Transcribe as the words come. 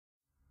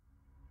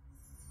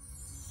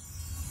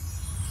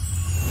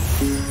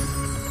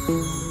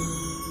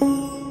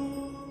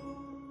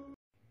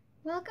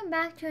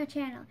back to our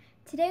channel.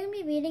 Today we'll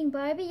be reading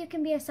Barbie, You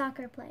Can Be a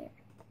Soccer Player.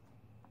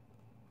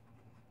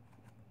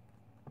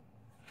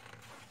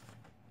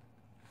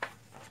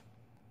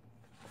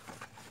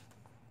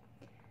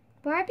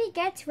 Barbie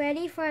gets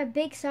ready for a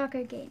big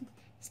soccer game.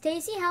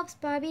 Stacy helps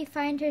Barbie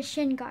find her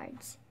shin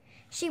guards.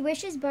 She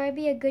wishes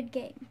Barbie a good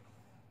game.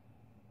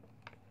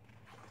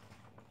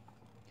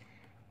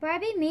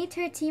 Barbie meets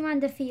her team on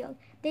the field.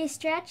 They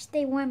stretch,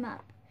 they warm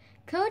up.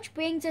 Coach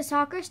brings a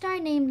soccer star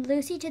named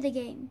Lucy to the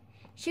game.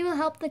 She will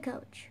help the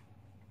coach.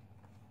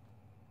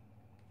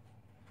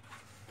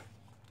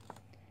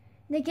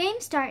 The game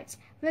starts.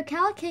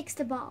 Raquel kicks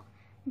the ball.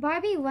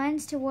 Barbie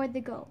runs toward the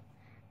goal.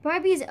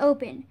 Barbie is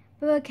open,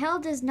 but Raquel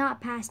does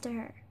not pass to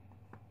her.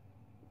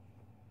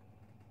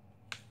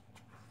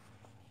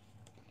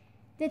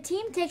 The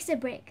team takes a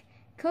break.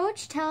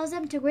 Coach tells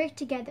them to work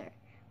together.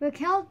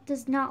 Raquel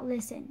does not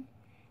listen.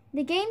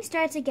 The game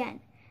starts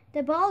again.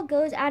 The ball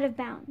goes out of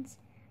bounds.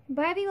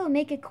 Barbie will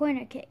make a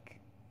corner kick.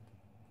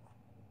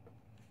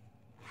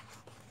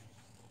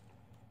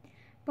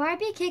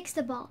 Barbie kicks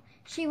the ball.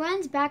 She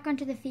runs back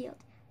onto the field.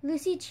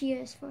 Lucy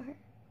cheers for her.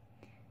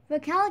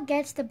 Raquel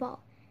gets the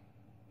ball.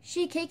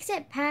 She kicks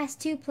it past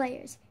two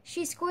players.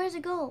 She scores a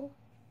goal.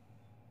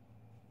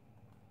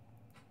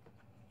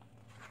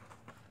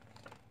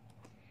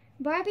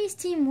 Barbie's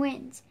team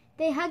wins.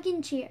 They hug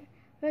and cheer.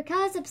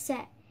 Raquel is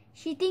upset.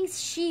 She thinks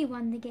she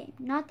won the game,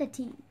 not the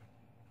team.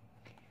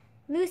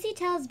 Lucy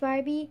tells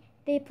Barbie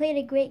they played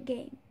a great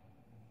game.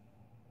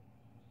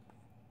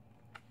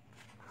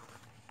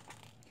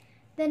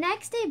 The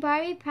next day,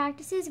 Barbie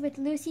practices with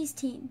Lucy's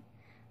team.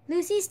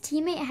 Lucy's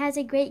teammate has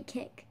a great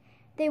kick.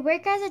 They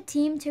work as a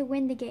team to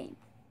win the game.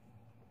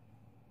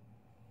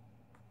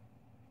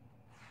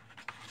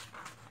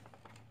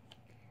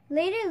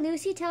 Later,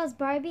 Lucy tells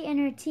Barbie and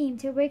her team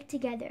to work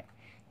together.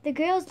 The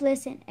girls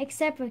listen,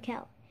 except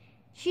Raquel.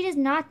 She does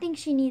not think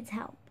she needs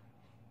help.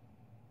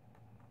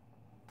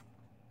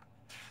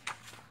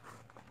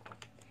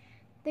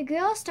 The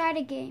girls start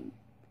a game.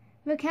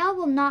 Raquel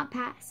will not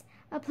pass.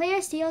 A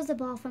player steals the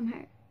ball from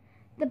her.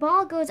 The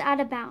ball goes out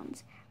of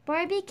bounds.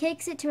 Barbie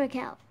kicks it to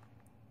Raquel.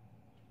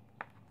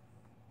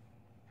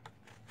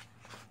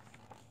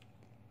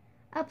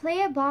 A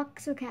player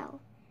blocks Raquel.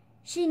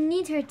 She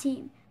needs her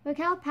team.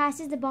 Raquel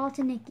passes the ball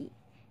to Nikki.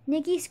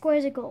 Nikki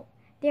scores a goal.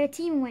 Their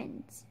team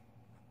wins.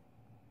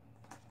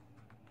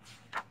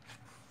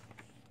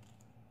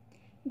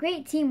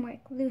 Great teamwork,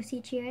 Lucy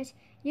cheers.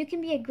 You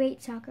can be a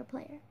great soccer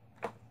player.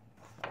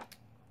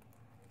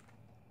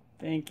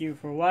 Thank you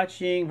for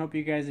watching. Hope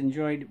you guys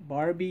enjoyed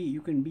Barbie,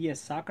 You Can Be a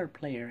Soccer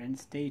Player, and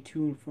stay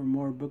tuned for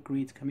more book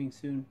reads coming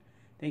soon.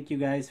 Thank you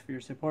guys for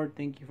your support.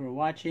 Thank you for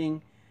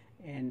watching,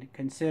 and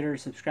consider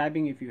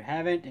subscribing if you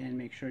haven't, and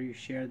make sure you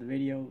share the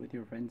video with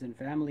your friends and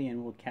family,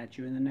 and we'll catch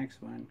you in the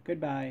next one.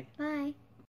 Goodbye. Bye.